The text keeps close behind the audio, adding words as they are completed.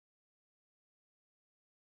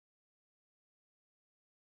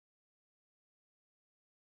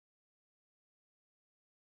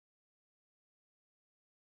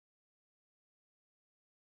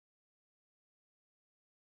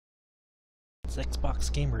It's Xbox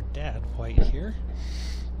Gamer Dadwhite here,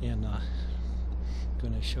 and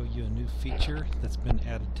going to show you a new feature that's been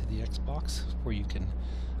added to the Xbox where you can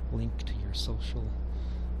link to your social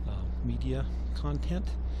media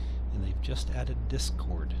content, and they've just added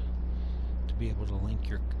Discord to be able to link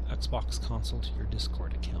your Xbox console to your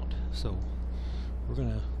Discord account. So we're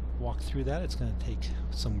going to walk through that. It's going to take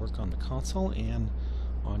some work on the console and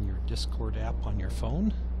on your Discord app on your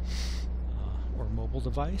phone or mobile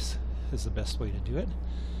device is the best way to do it.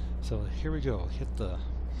 So here we go. Hit the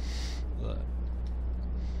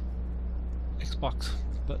Xbox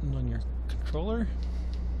button on your controller,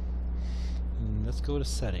 and let's go to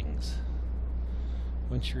settings.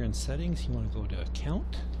 Once you're in settings, you want to go to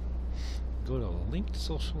account, go to linked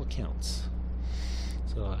social accounts.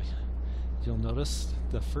 So you'll notice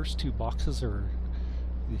the first two boxes are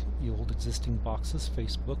the old existing boxes,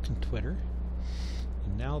 Facebook and Twitter.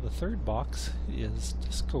 And now the third box is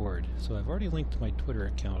Discord. So I've already linked my Twitter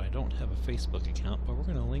account. I don't have a Facebook account, but we're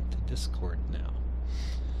going to link to Discord now.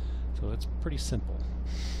 So it's pretty simple.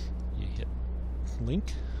 You hit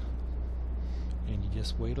link, and you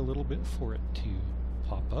just wait a little bit for it to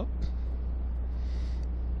pop up.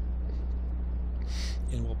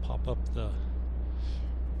 And we'll pop up the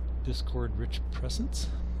Discord rich presence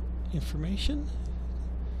information.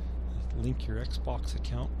 Link your Xbox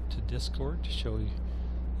account to Discord to show you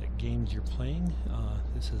that games you're playing.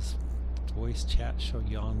 This is voice chat, show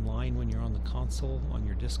you online when you're on the console on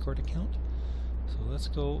your Discord account. So let's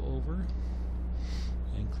go over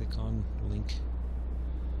and click on link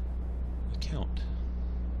account.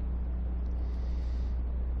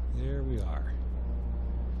 There we are.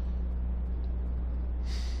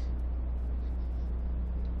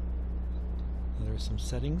 There's some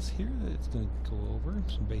settings here that it's going to go over,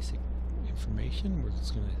 some basic information. We're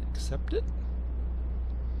just going to accept it.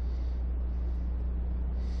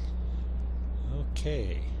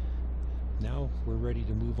 Okay, now we're ready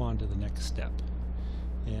to move on to the next step.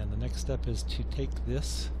 And the next step is to take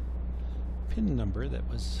this PIN number that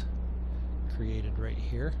was created right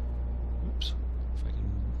here. Oops, if I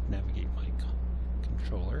can navigate my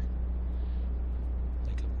controller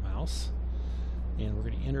like a mouse. And we're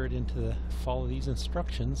going to enter it into follow these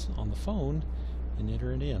instructions on the phone and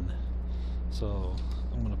enter it in. So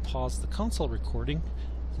I'm going to pause the console recording,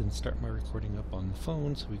 then start my recording up on the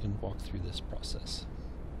phone so we can walk through this process.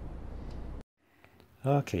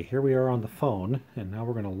 Okay, here we are on the phone, and now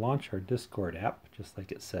we're going to launch our Discord app just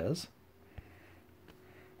like it says.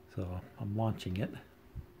 So I'm launching it,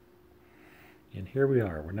 and here we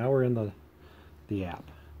are. We're in the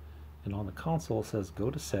app, and on the console it says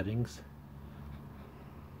go to settings.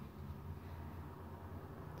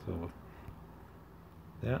 So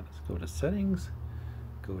let's go to settings,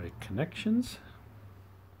 go to connections,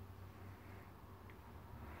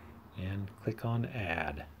 and click on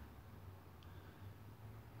add.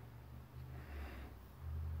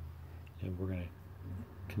 And we're going to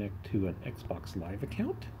connect to an Xbox Live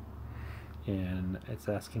account, and it's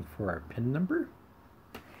asking for our PIN number.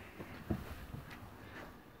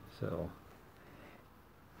 So,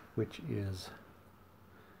 which is,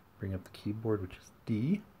 bring up the keyboard, which is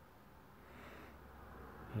D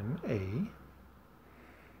M-A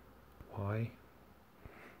Y-H-A.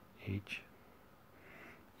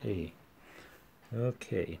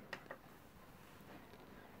 Okay.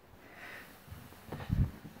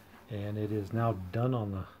 And it is now done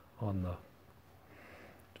on the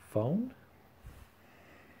phone.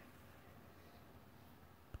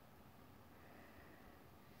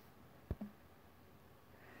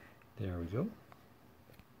 There we go.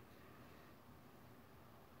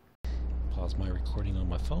 Pause my recording on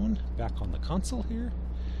my phone, back on the console here.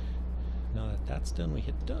 Now that that's done, we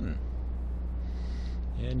hit done.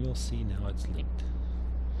 And you'll see now it's linked.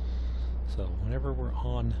 So whenever we're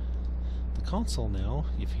on the console now,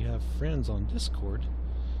 if you have friends on Discord,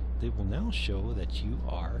 they will now show that you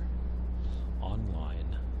are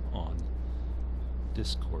online on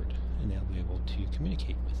Discord, and they'll be able to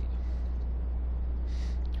communicate with you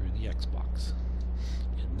through the Xbox.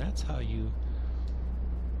 And that's how you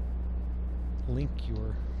link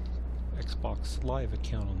your Xbox Live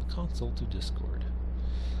account on the console to Discord.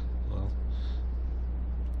 Well,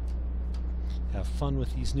 have fun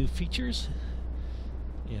with these new features,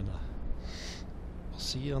 and we'll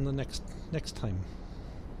see you on the next time.